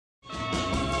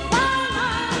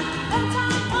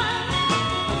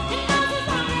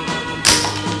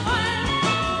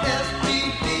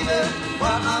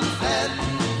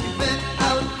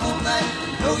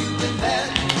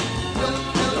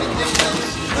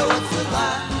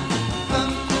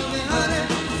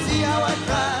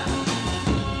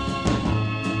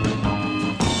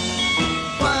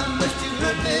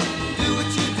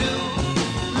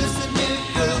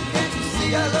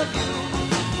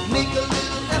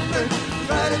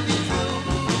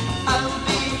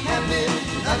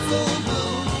full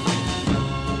bloom.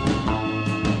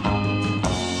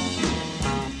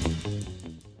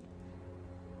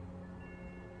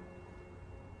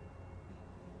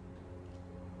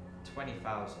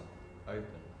 $20,000 open.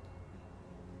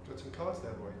 Got some cards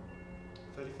there, boy.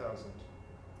 30,000.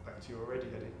 Back to you already,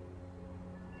 Eddie.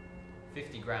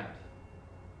 50 grand.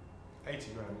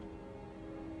 80 grand.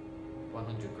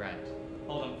 100 grand.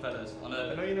 Hold on, fellas. On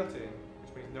I a... know you're not in,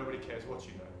 which means nobody cares what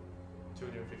you know.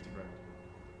 250 grand.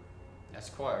 That's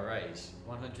quite a raise.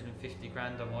 150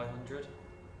 grand on my 100.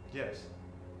 Yes.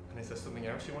 And is there something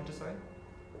else you want to say?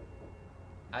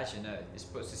 As you know, this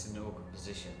puts us in an awkward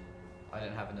position. I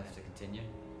don't have enough to continue.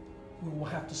 We will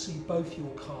have to see both your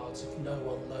cards if no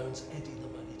one loans Eddie the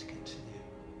money to continue.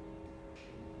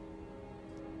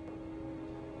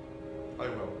 I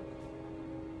will.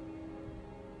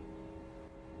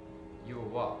 You will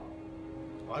what?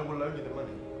 I will loan you the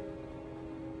money.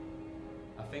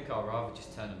 I think I'll rather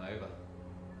just turn them over.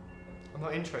 I'm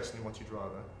not interested in what you'd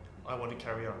rather. I want to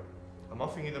carry on. I'm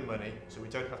offering you the money so we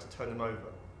don't have to turn them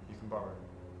over. You can borrow.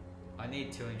 I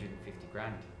need 250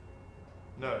 grand.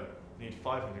 No, you need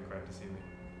 500 grand to see me.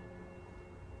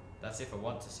 That's if I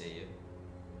want to see you.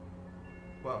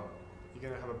 Well, you're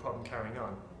going to have a problem carrying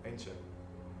on, ain't you?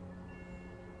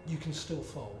 You can still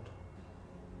fold.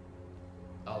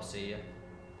 I'll see you.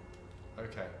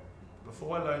 Okay.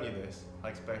 Before I loan you this, I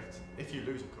expect, if you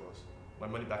lose of course, my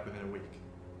money back within a week.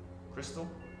 Crystal,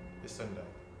 this Sunday.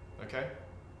 Okay?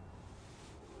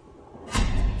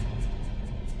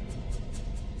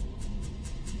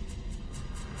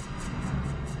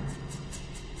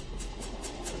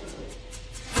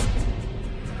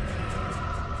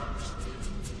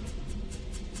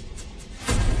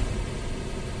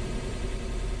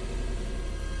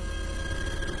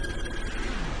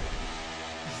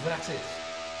 Is that it?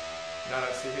 Now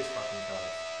let's see his fucking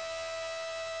cards.